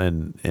people,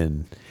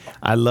 and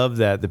I love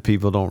that the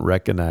people don't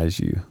recognize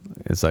you.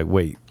 It's like,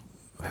 wait,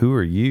 who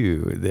are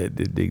you?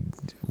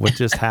 What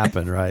just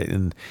happened, right?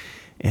 And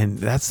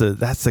that's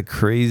a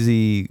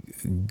crazy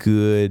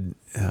good.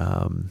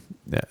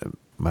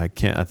 I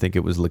think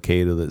it was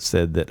Lakato that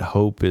said that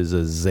hope is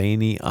a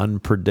zany,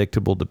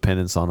 unpredictable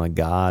dependence on a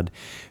God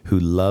who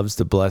loves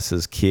to bless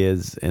His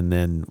kids, and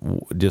then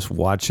just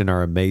watching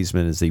our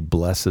amazement as He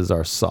blesses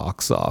our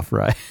socks off,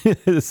 right?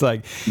 It's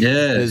like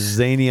the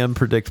zany,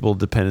 unpredictable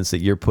dependence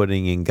that you're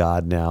putting in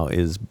God now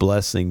is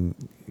blessing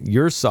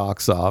your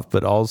socks off,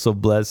 but also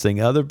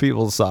blessing other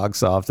people's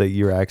socks off that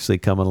you're actually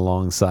coming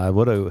alongside.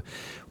 What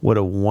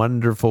a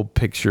wonderful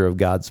picture of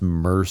God's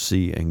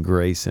mercy and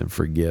grace and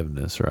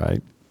forgiveness,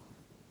 right?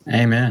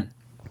 Amen.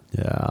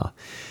 Yeah.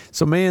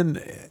 So,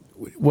 man,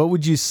 what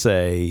would you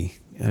say?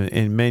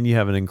 And man, you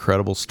have an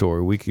incredible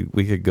story. We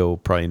could go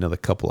probably another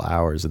couple of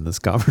hours in this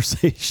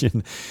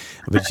conversation,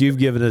 but you've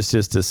given us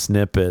just a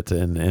snippet,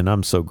 and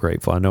I'm so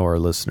grateful. I know our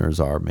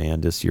listeners are,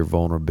 man, just your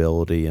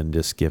vulnerability and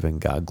just giving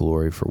God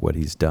glory for what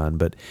He's done.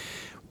 But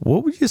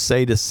what would you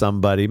say to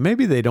somebody?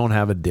 Maybe they don't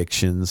have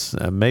addictions.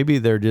 Maybe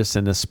they're just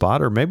in a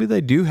spot, or maybe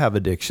they do have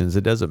addictions.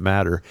 It doesn't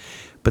matter.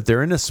 But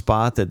they're in a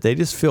spot that they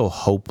just feel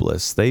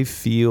hopeless. They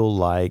feel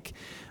like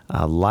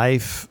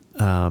life,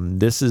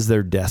 this is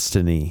their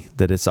destiny,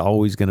 that it's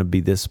always going to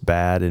be this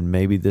bad, and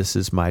maybe this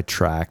is my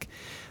track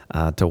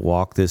to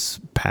walk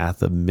this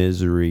path of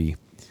misery.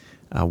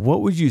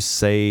 What would you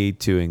say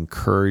to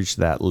encourage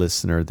that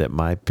listener that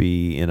might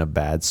be in a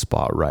bad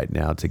spot right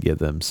now, to give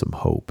them some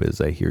hope as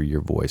they hear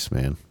your voice,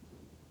 man?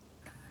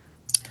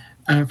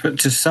 But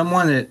to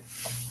someone that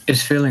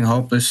is feeling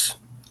hopeless,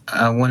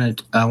 I want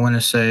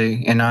to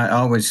say, and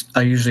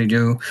I usually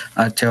do.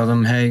 I tell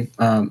them, hey,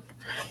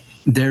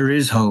 there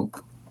is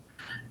hope.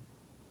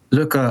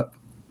 Look up,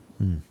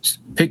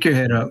 pick your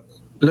head up,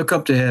 look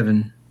up to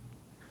heaven,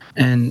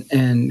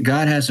 and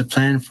God has a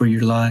plan for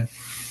your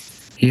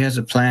life. He has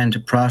a plan to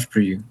prosper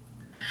you.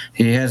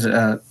 He has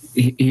a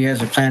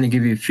plan to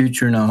give you a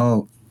future and a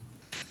hope.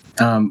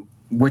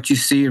 What you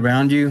see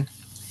around you,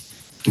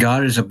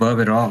 God is above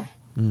it all.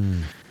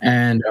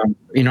 And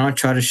I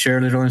try to share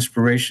a little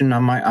inspiration. I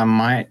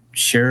might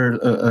share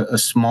a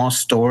small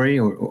story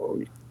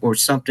or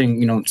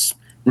something,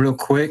 real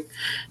quick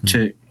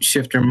to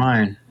shift their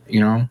mind.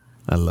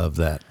 I love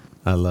that.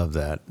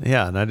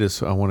 Yeah, and I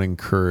want to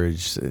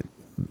encourage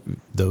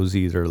those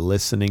either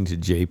listening to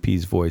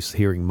JP's voice,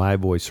 hearing my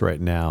voice right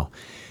now,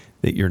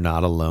 that you're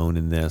not alone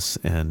in this.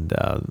 And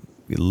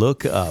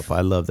look up.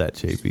 I love that,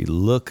 JP.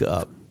 Look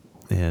up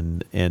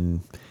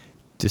and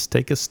just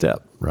take a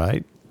step,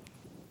 right?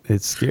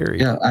 It's scary.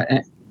 Yeah,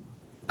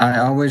 I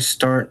always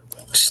start.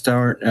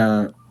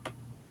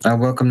 I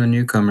welcome the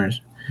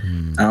newcomers.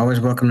 I always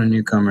welcome the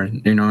newcomers.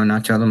 And I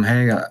tell them,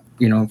 hey,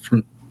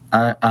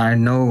 I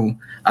know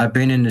I've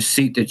been in the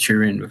seat that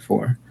you're in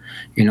before.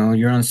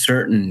 You're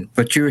uncertain,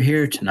 but you're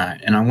here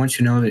tonight, and I want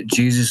you to know that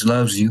Jesus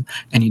loves you,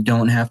 and you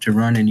don't have to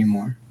run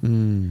anymore.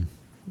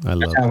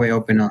 That's how we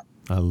open up.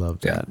 I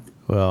love that.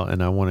 Well,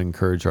 and I want to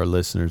encourage our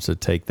listeners to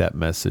take that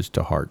message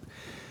to heart,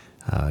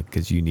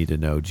 because you need to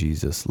know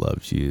Jesus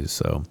loves you.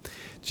 So,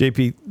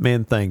 JP,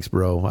 man, thanks,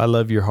 bro. I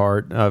love your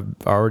heart. I've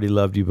already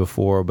loved you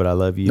before, but I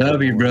love you.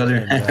 Love you,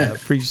 brother. And,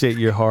 appreciate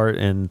your heart,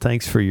 and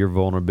thanks for your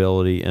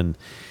vulnerability, and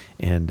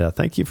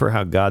thank you for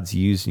how God's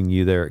using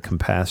you there at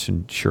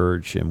Compassion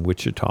Church in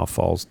Wichita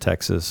Falls,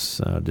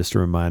 Texas. Just a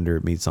reminder,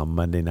 it meets on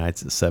Monday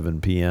nights at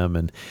 7 p.m.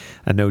 And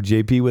I know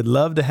JP would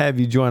love to have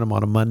you join him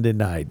on a Monday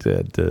night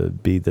to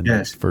be the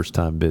next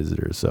first-time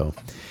visitor. So,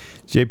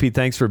 JP,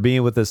 thanks for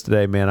being with us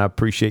today, man. I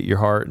appreciate your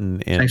heart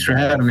and thanks for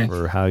having me.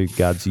 For how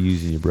God's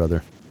using you,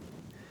 brother.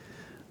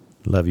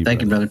 Love you,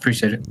 Thank you, brother.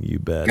 Appreciate it. You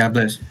bet. God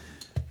bless.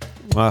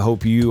 Well, I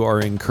hope you are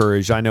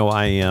encouraged. I know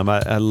I am.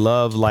 I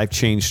love life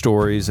change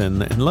stories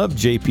and love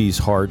JP's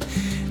heart.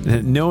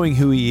 Knowing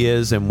who he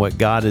is and what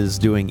God is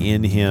doing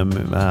in him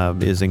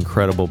is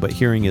incredible, but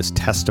hearing his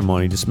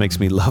testimony just makes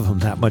me love him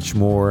that much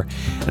more.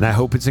 And I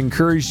hope it's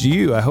encouraged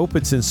you. I hope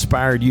it's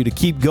inspired you to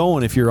keep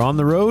going if you're on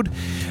the road,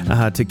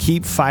 to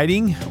keep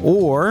fighting,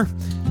 or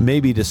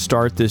maybe to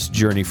start this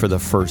journey for the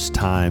first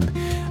time.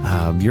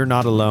 You're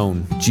not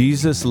alone.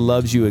 Jesus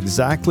loves you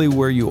exactly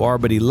where you are,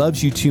 but he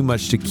loves you too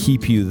much to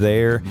keep you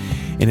there.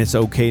 And it's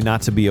okay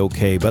not to be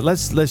okay, but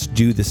let's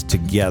do this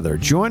together.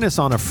 Join us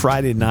on a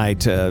Friday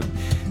night.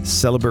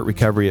 Celebrate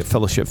Recovery at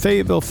Fellowship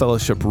Fayetteville,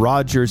 Fellowship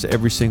Rogers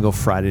every single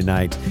Friday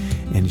night,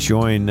 and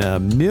join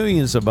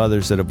millions of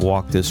others that have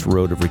walked this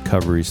road of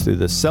recoveries through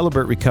the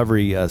Celebrate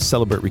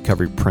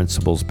Recovery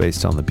principles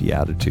based on the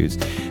Beatitudes.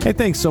 Hey,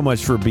 thanks so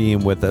much for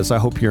being with us. I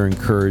hope you're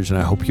encouraged, and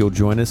I hope you'll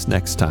join us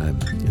next time.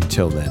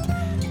 Until then,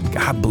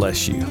 God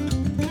bless you.